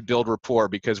 to build rapport,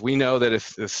 because we know that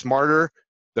if the smarter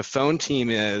the phone team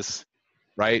is,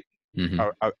 right,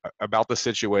 about the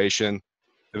situation,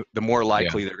 the more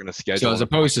likely they're going to schedule. So as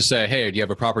opposed to say, hey, do you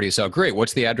have a property to sell? Great.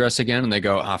 What's the address again? And they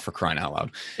go, for crying out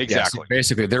loud. Exactly. So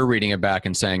basically, they're reading it back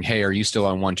and saying, hey, are you still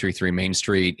on 123 Main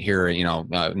Street here,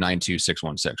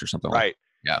 92616 or something like that?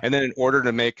 Yeah. And then in order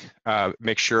to make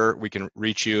sure we can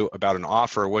reach you about an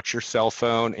offer, what's your cell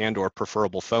phone and or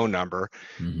preferable phone number?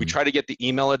 We try to get the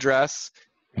email address,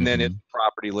 and then it's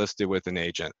property listed with an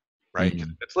agent, right? If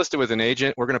it's listed with an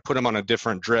agent, we're going to put them on a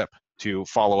different drip to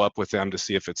follow up with them to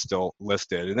see if it's still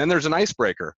listed. And then there's an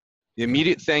icebreaker. The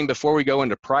immediate thing before we go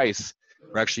into price,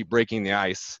 we're actually breaking the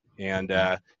ice, and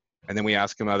then we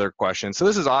ask them other questions. So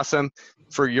this is awesome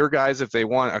for your guys if they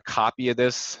want a copy of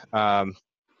this.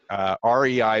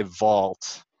 REI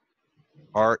Vault,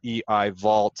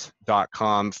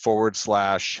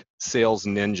 REIVault.com/sales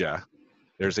ninja.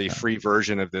 There's a free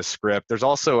version of this script. There's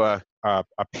also a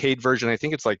paid version. I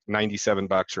think it's like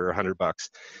 $97 or $100,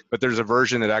 but there's a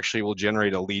version that actually will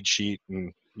generate a lead sheet,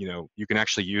 and you can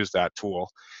actually use that tool.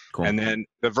 Cool. And then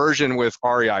the version with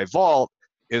REI Vault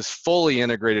is fully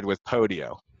integrated with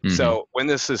Podio. So when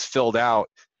this is filled out,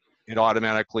 it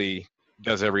automatically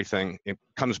does everything. It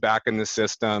comes back in the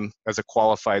system as a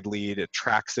qualified lead. It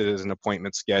tracks it as an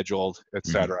appointment scheduled, et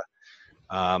cetera,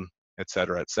 et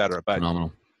cetera, et cetera. But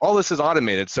phenomenal. All this is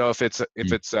automated. So if it's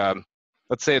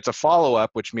let's say it's a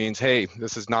follow-up, which means, hey,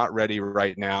 this is not ready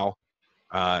right now,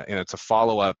 and it's a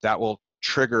follow-up, that will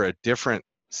trigger a different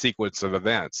sequence of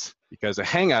events. Because a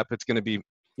hang-up, it's going to be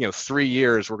 3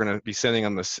 years. We're going to be sending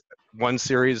them this one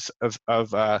series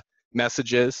of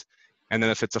messages. And then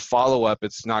if it's a follow-up,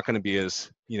 it's not going to be as,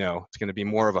 it's going to be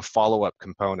more of a follow-up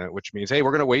component, which means, hey,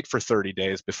 we're going to wait for 30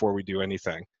 days before we do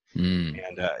anything, and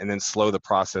then slow the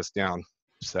process down.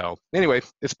 So anyway,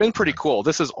 it's been pretty cool.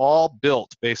 This is all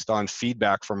built based on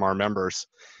feedback from our members.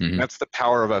 That's the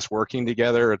power of us working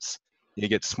together. It's you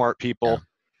get smart people,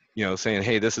 saying,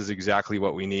 hey, this is exactly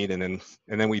what we need, and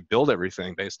then we build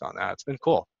everything based on that. It's been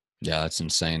cool. Yeah, that's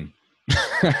insane.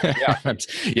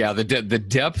 The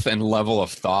depth and level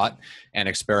of thought and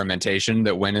experimentation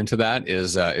that went into that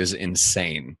is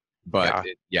insane. But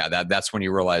that's when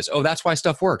you realize, oh, that's why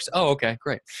stuff works. Oh, okay,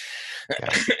 great.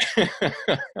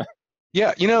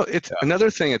 Yeah, it's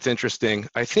another thing that's interesting.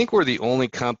 I think we're the only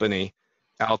company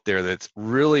out there that's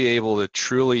really able to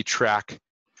truly track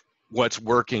what's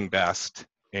working best,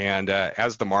 and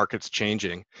as the market's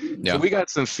changing. So we got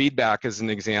some feedback. As an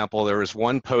example, there was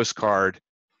one postcard,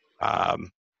 and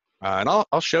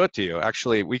I'll show it to you.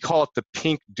 Actually, we call it the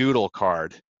pink doodle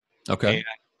card. Okay. And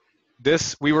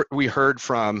this, we heard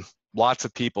from lots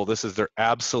of people, this is their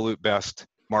absolute best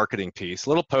marketing piece.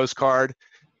 Little postcard.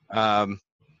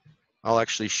 I'll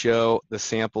actually show the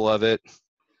sample of it.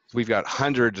 We've got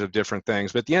hundreds of different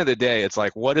things, but at the end of the day, it's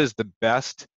like, what is the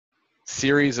best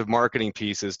series of marketing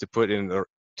pieces to put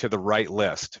to the right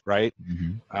list, right?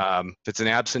 If it's an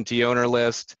absentee owner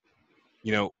list,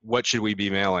 what should we be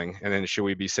mailing? And then should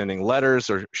we be sending letters,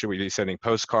 or should we be sending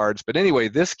postcards? But anyway,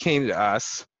 this came to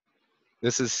us.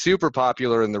 This is super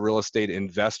popular in the real estate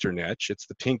investor niche. It's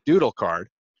the pink doodle card.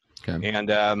 Okay. And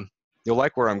you'll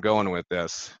like where I'm going with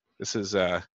this. This is,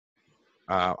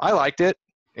 I liked it,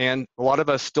 and a lot of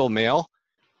us still mail,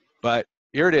 but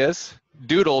here it is,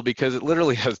 doodle, because it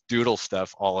literally has doodle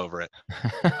stuff all over it.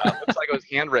 Looks like it was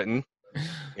handwritten,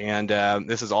 and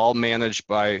this is all managed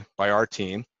by our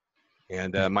team.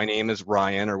 And my name is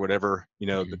Ryan, or whatever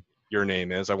your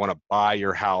name is. I want to buy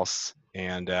your house,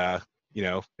 and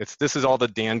this is all the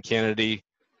Dan Kennedy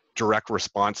direct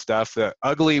response stuff. The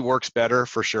ugly works better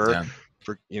for sure. Yeah.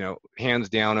 For hands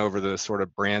down over the sort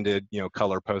of branded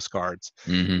color postcards.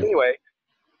 Anyway,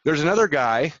 there's another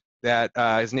guy that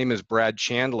his name is Brad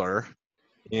Chandler,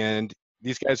 and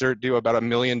these guys do about $1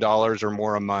 million or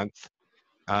more a month.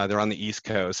 They're on the East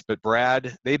Coast, but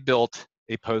Brad, they built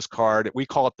a postcard. We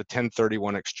call it the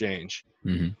 1031 exchange.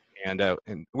 And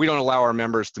we don't allow our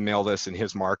members to mail this in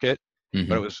his market,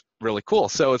 but it was really cool.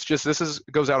 So it's just,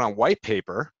 goes out on white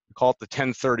paper. We call it the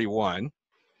 1031.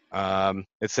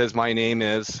 It says, my name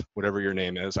is whatever your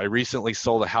name is. I recently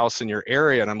sold a house in your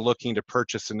area, and I'm looking to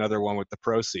purchase another one with the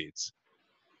proceeds.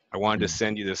 I wanted to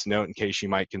send you this note in case you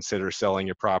might consider selling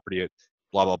your property at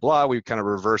blah, blah, blah. We kind of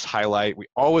reverse highlight. We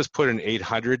always put an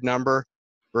 800 number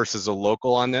versus a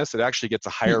local on this. It actually gets a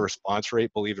higher response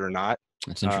rate, believe it or not.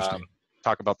 That's interesting.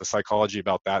 Talk about the psychology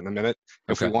about that in a minute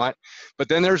if we want. But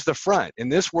then there's the front, and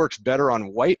this works better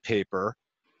on white paper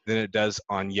than it does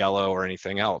on yellow or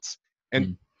anything else.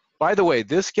 And by the way,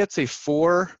 this gets a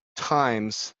 4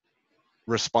 times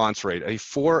response rate, a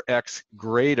 4x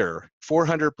greater,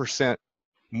 400%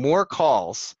 more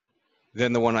calls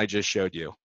than the one I just showed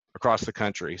you across the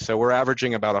country. So we're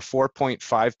averaging about a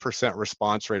 4.5%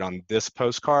 response rate on this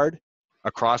postcard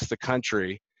across the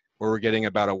country, where we're getting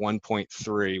about a 1.3,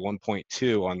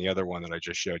 1.2 on the other one that I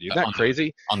just showed you. Isn't that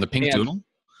crazy? On the pink doodle?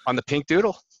 On the pink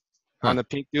doodle. On the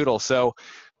pink doodle. So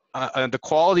the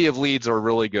quality of leads are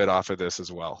really good off of this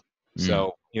as well.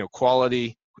 So,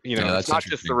 quality, it's not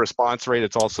just the response rate,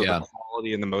 it's also the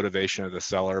quality and the motivation of the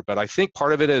seller. But I think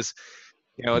part of it is,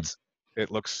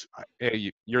 it looks, hey,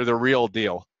 you're the real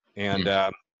deal. And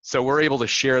so we're able to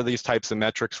share these types of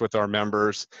metrics with our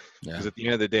members, because at the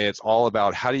end of the day, it's all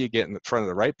about how do you get in front of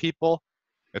the right people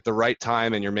at the right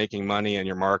time, and you're making money, and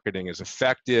your marketing is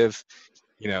effective,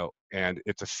 and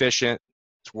it's efficient,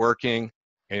 it's working,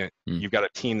 and you've got a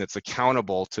team that's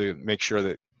accountable to make sure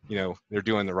that they're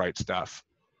doing the right stuff.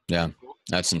 Yeah,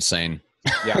 that's insane.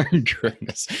 Yeah.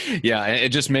 Goodness. Yeah, it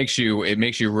just makes you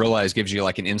realize, gives you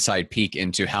like an inside peek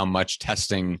into how much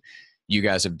testing you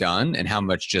guys have done, and how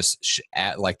much just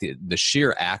like the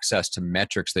sheer access to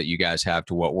metrics that you guys have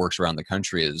to what works around the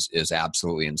country is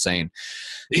absolutely insane.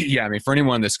 Yeah, I mean, for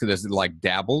anyone that's like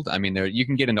dabbled, I mean, you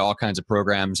can get into all kinds of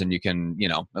programs, and you can,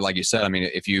 like you said, I mean,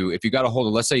 if you got a hold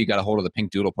of, let's say you got a hold of the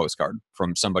pink doodle postcard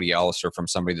from somebody else, or from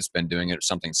somebody that's been doing it or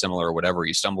something similar, or whatever,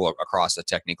 you stumble across a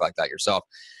technique like that yourself,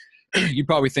 you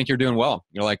probably think you're doing well.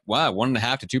 You're like, wow,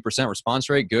 1.5 to 2% response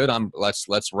rate. Good.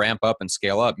 Let's ramp up and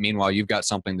scale up. Meanwhile, you've got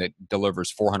something that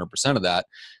delivers 400% of that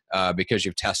because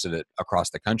you've tested it across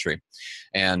the country.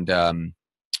 And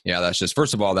that's just,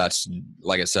 first of all, that's,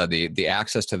 like I said, the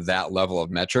access to that level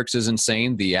of metrics is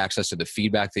insane. The access to the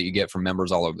feedback that you get from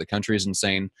members all over the country is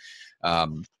insane.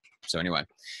 So anyway,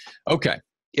 okay.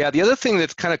 Yeah. The other thing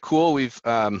that's kind of cool, we've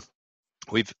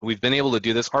been able to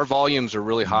do this. Our volumes are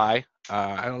really high.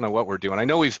 I don't know what we're doing. I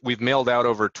know we've mailed out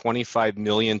over 25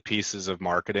 million pieces of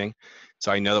marketing.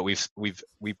 So I know that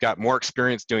we've got more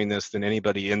experience doing this than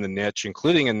anybody in the niche,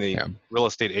 including in the real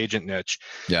estate agent niche.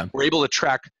 Yeah. We're able to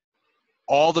track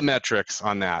all the metrics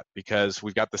on that because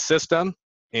we've got the system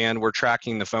and we're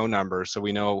tracking the phone numbers. So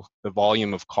we know the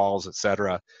volume of calls, et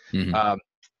cetera.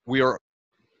 We are,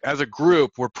 as a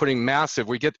group, we're putting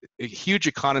we get huge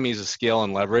economies of scale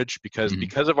and leverage because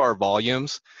of our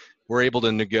volumes, we're able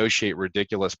to negotiate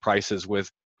ridiculous prices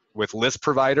with list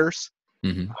providers.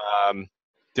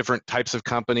 different types of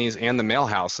companies and the mail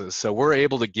houses. So we're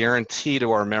able to guarantee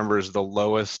to our members the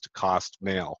lowest cost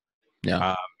mail.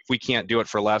 Yeah. If we can't do it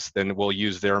for less, then we'll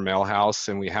use their mail house,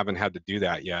 and we haven't had to do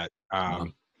that yet. Wow.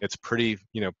 It's pretty,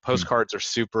 postcards are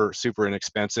super, super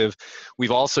inexpensive.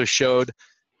 We've also showed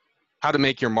how to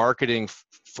make your marketing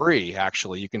free.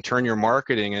 Actually, you can turn your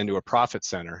marketing into a profit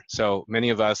center. So many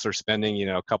of us are spending,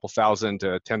 a couple thousand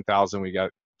to 10,000. We got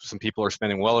some people are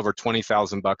spending well over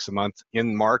 20,000 bucks a month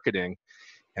in marketing,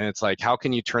 and it's like, how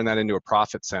can you turn that into a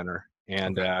profit center?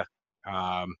 And okay.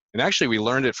 And actually, we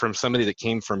learned it from somebody that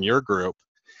came from your group,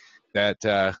 that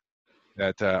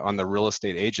on the real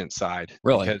estate agent side.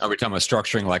 Really? Because, are we talking about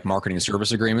structuring like marketing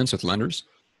service agreements with lenders?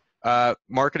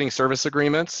 Marketing service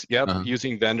agreements, yep,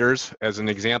 using vendors. As an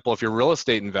example, if you're a real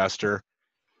estate investor,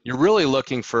 you're really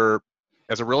looking for,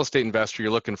 as a real estate investor,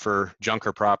 you're looking for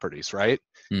junker properties, right?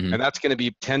 Mm-hmm. And that's going to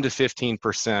be 10 to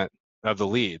 15% of the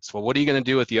leads. Well, what are you going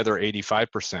to do with the other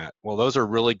 85%? Well, those are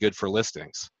really good for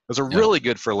listings. Those are really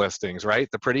good for listings, right?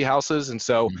 The pretty houses. And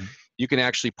so you can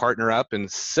actually partner up and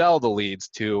sell the leads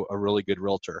to a really good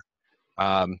realtor.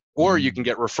 Or you can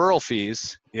get referral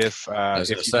fees if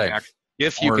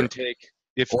you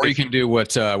can do what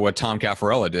Tom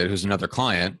Caffarella did, who's another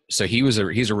client. So he's a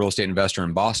real estate investor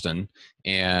in Boston,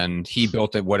 and he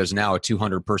built what is now a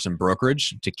 200-person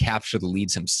brokerage to capture the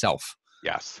leads himself.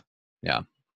 Yes. Yeah.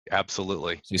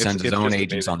 Absolutely. So he sends his own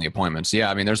agents on the appointments. Yeah,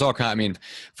 I mean, there's all kind.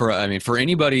 For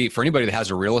anybody that has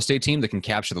a real estate team that can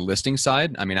capture the listing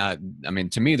side. I mean,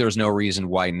 to me, there's no reason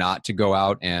why not to go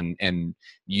out and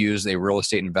use a real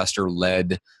estate investor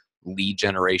led lead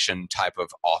generation type of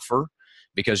offer,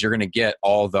 because you're going to get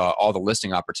all the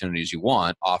listing opportunities you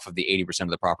want off of the 80%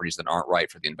 of the properties that aren't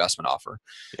right for the investment offer.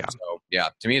 Yeah. So yeah,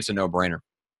 to me, it's a no-brainer.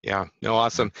 Yeah. No,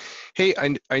 awesome. Hey,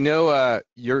 I know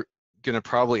you're going to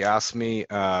probably ask me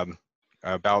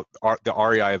about the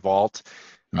REI Vault.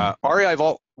 REI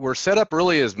Vault, we're set up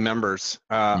really as members.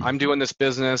 I'm doing this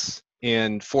business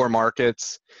in 4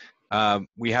 markets.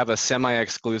 We have a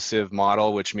semi-exclusive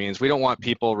model, which means we don't want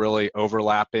people really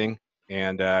overlapping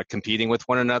and competing with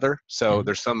one another. So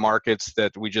there's some markets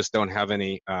that we just don't have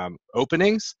any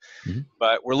openings,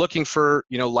 but we're looking for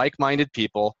like-minded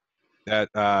people that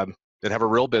have a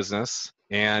real business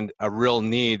and a real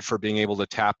need for being able to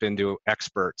tap into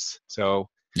experts. So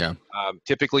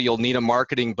typically you'll need a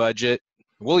marketing budget.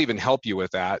 We'll even help you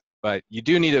with that, but you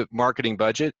do need a marketing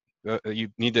budget. You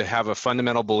need to have a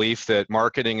fundamental belief that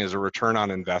marketing is a return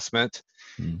on investment.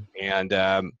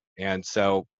 And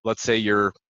so let's say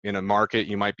you're in a market,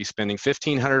 you might be spending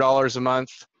 $1,500 a month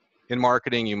in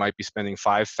marketing. You might be spending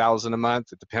 $5,000 a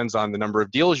month. It depends on the number of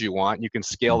deals you want. You can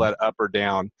scale that up or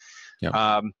down.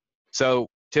 So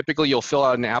typically you'll fill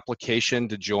out an application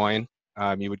to join.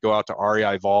 You would go out to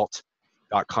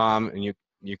RealEstateInvestor.com and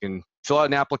you can fill out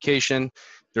an application.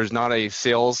 There's not a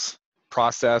sales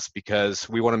process because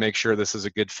we want to make sure this is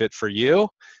a good fit for you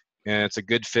and it's a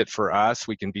good fit for us.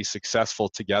 We can be successful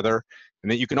together,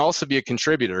 and that you can also be a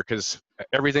contributor, because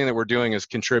everything that we're doing is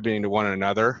contributing to one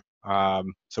another.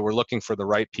 So we're looking for the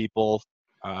right people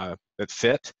that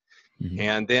fit.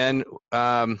 And then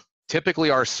typically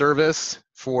our service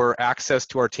for access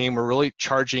to our team, we're really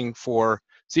charging for,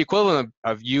 it's the equivalent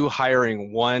of you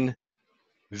hiring one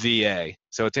VA.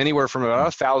 So it's anywhere from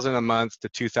about $1,000 a month to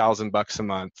 $2,000 a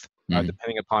month,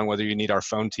 depending upon whether you need our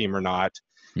phone team or not.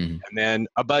 And then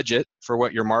a budget for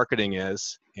what your marketing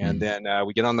is. And then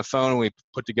we get on the phone and we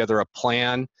put together a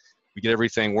plan. We get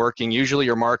everything working. Usually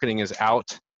your marketing is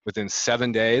out within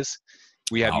 7 days.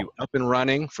 We have you up and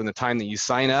running from the time that you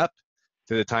sign up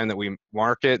to the time that we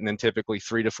market. And then typically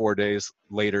 3 to 4 days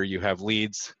later, you have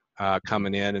leads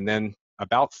coming in. And then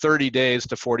about 30 days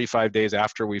to 45 days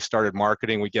after we've started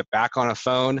marketing, we get back on a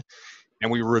phone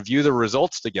and we review the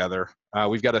results together.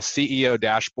 We've got a CEO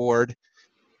dashboard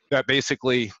that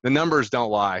basically the numbers don't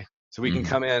lie. So we can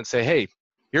come in and say, hey,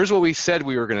 here's what we said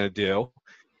we were going to do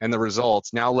and the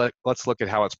results. Now let's look at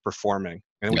how it's performing.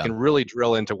 And we can really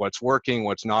drill into what's working,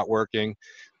 what's not working.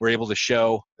 We're able to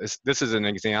show, this is an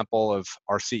example of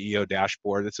our CEO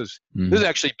dashboard. This is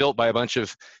actually built by a bunch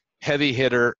of heavy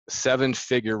hitter,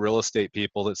 7-figure real estate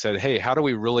people that said, hey, how do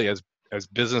we really, as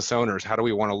business owners, how do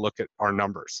we want to look at our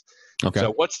numbers?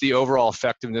 So what's the overall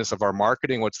effectiveness of our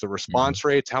marketing? What's the response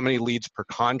rates? How many leads per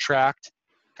contract?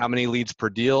 How many leads per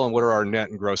deal? And what are our net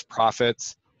and gross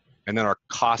profits? And then our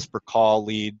cost per call,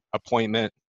 lead,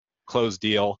 appointment, close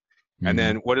deal. And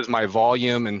then what is my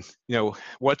volume, and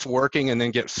what's working, and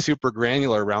then get super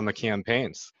granular around the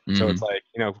campaigns. So it's like,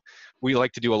 we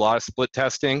like to do a lot of split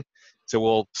testing. So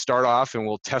we'll start off and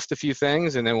we'll test a few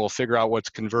things, and then we'll figure out what's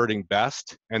converting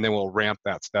best, and then we'll ramp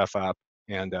that stuff up.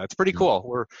 and it's pretty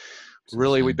cool.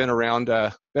 We've been around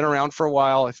for a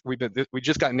while. We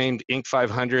just got named Inc.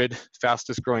 500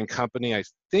 fastest growing company, I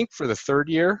think, for the third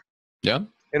year in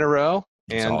a row.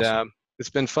 That's and awesome. It's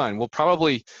been fun.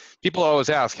 People always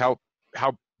ask, how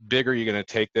big are you going to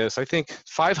take this? I think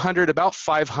about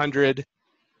 500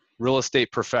 real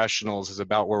estate professionals is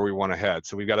about where we want to head.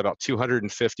 So we've got about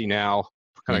 250 now.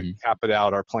 Kind of cap it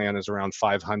out. Our plan is around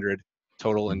 500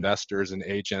 total investors and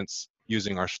agents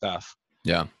using our stuff.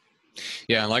 Yeah.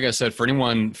 Yeah, and like I said, for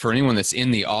anyone that's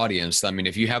in the audience, I mean,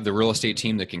 if you have the real estate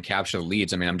team that can capture the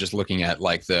leads, I mean, I'm just looking at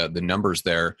like the numbers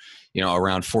there,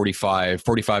 around 45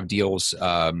 deals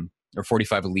or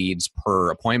 45 leads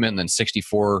per appointment, and then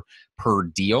 64 per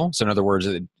deal. So in other words,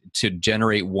 to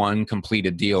generate one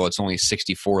completed deal, it's only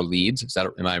 64 leads.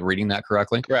 Am I reading that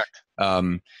correctly? Correct.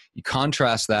 You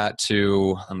contrast that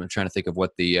to, I'm trying to think of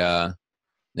what I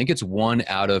think it's 1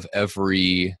 out of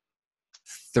every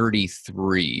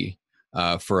 33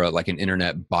 for like an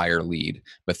internet buyer lead.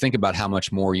 But think about how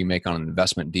much more you make on an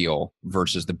investment deal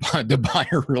versus the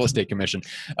buyer real estate commission.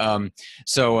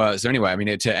 So anyway, I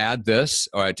mean, to add this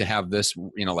or to have this,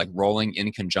 like rolling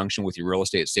in conjunction with your real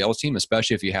estate sales team,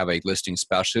 especially if you have a listing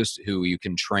specialist who you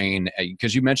can train,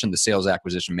 because you mentioned the sales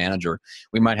acquisition manager,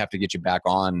 we might have to get you back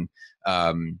on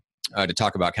to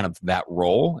talk about kind of that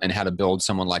role and how to build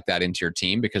someone like that into your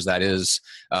team, because that is,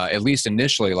 at least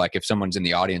initially, like if someone's in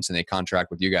the audience and they contract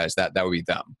with you guys, that would be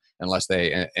them, unless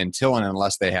they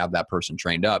have that person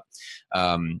trained up.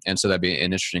 And so that'd be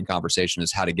an interesting conversation,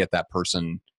 is how to get that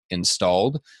person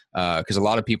installed. Because a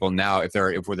lot of people now, if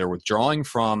they're withdrawing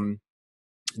from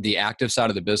the active side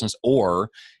of the business, or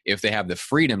if they have the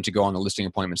freedom to go on the listing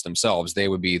appointments themselves, they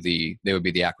would be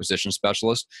the acquisition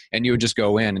specialist, and you would just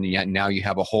go in, and now you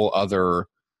have a whole other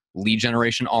lead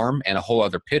generation arm and a whole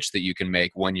other pitch that you can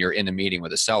make when you're in a meeting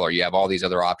with a seller. You have all these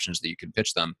other options that you can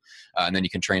pitch them, and then you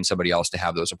can train somebody else to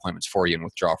have those appointments for you and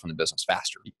withdraw from the business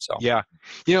faster. So yeah,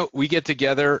 we get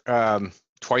together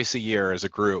twice a year as a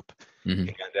group,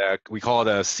 and we call it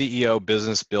a CEO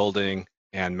business building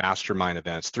and mastermind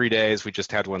events. 3 days. We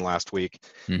just had one last week.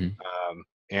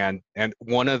 And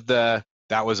one of that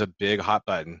was a big hot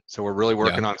button. So we're really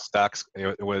working on stocks.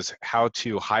 It was how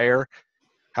to hire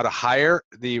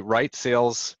the right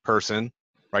salesperson,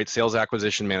 right sales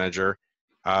acquisition manager.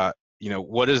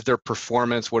 What is their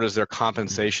performance? What is their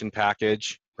compensation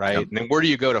package? Right. And then where do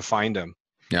you go to find them?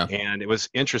 Yeah. And it was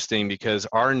interesting because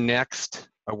our next,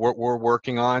 we're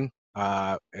working on,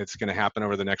 it's going to happen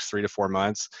over the next 3 to 4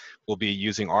 months. We'll be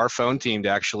using our phone team to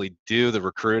actually do the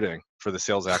recruiting for the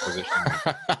sales acquisition.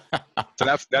 So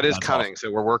that is coming. Awesome.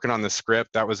 So we're working on the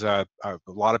script. That was a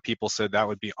lot of people said that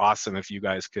would be awesome if you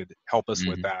guys could help us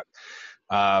with that.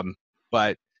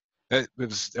 But that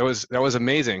was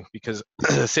amazing, because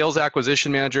the sales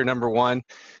acquisition manager, number one,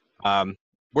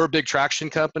 we're a big traction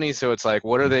company, so it's like,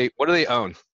 what do they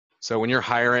own? So when you're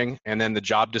hiring, and then the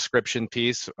job description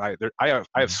piece, I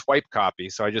have swipe copy.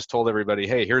 So I just told everybody,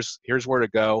 hey, here's where to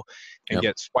go and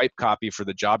get swipe copy for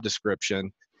the job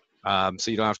description. So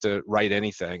you don't have to write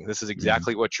anything. This is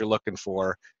exactly what you're looking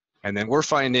for. And then we're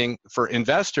finding, for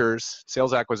investors,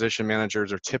 sales acquisition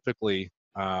managers are typically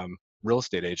real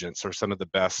estate agents, are some of the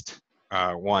best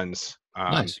ones.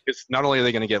 Nice. Because not only are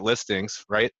they going to get listings,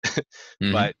 right,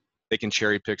 but they can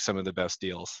cherry pick some of the best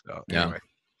deals. So anyway.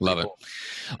 Love it.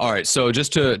 All right. So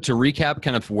just to recap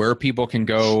kind of where people can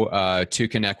go to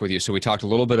connect with you. So we talked a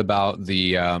little bit about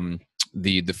the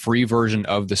free version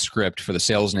of the script for the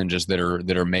sales ninjas that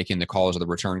are making the calls or the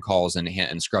return calls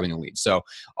and scrubbing the leads. So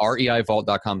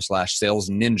REIVault.com/sales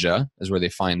ninja is where they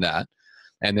find that.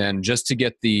 And then just to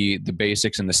get the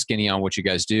basics and the skinny on what you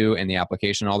guys do and the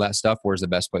application, all that stuff, where's the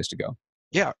best place to go?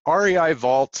 Yeah.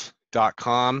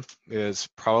 REIVault.com is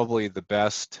probably the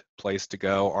best place to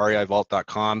go.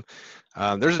 REIVault.com.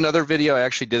 There's another video. I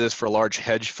actually did this for a large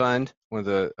hedge fund, one of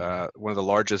the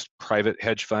largest private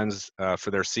hedge funds for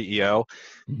their CEO.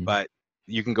 But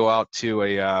you can go out to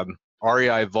a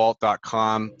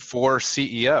REIVault.com for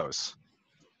CEOs.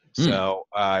 So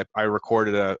I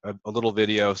recorded a little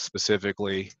video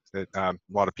specifically that a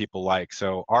lot of people like.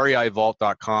 So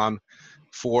REIVault.com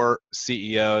for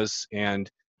CEOs.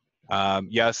 And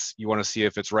yes, you want to see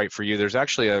if it's right for you. There's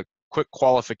actually a quick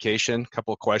qualification,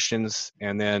 couple of questions,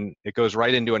 and then it goes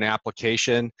right into an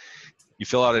application. You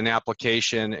fill out an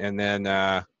application, and then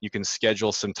you can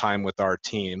schedule some time with our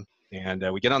team. And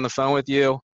we get on the phone with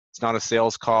you. It's not a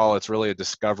sales call. It's really a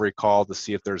discovery call to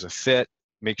see if there's a fit.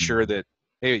 Make sure that,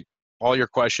 hey, all your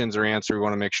questions are answered. We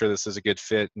want to make sure this is a good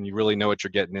fit and you really know what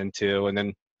you're getting into. And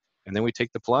then we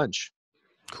take the plunge.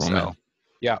 Cool, man.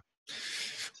 Yeah.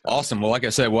 Awesome. Well, like I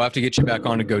said, we'll have to get you back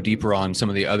on to go deeper on some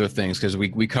of the other things because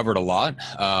we covered a lot.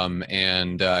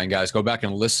 And guys, go back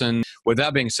and listen. With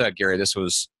that being said, Gary, this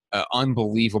was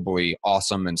unbelievably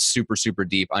awesome and super, super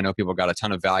deep. I know people got a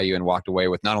ton of value and walked away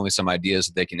with not only some ideas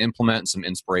that they can implement and some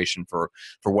inspiration for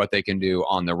what they can do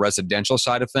on the residential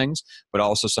side of things, but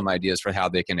also some ideas for how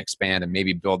they can expand and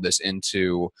maybe build this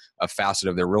into a facet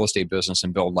of their real estate business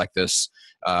and build like this,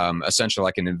 essentially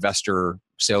like an investor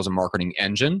sales and marketing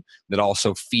engine that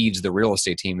also feeds the real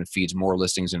estate team and feeds more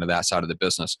listings into that side of the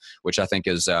business, which I think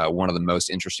is one of the most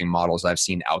interesting models I've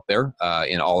seen out there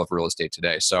in all of real estate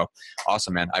today. So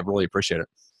awesome, man. I really appreciate it.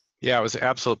 Yeah, it was an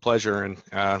absolute pleasure,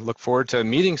 and look forward to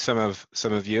meeting some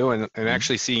of you and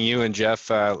actually seeing you and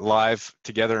Jeff live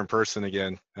together in person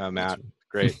again, Matt.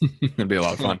 Great. It'd be a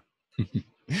lot of fun.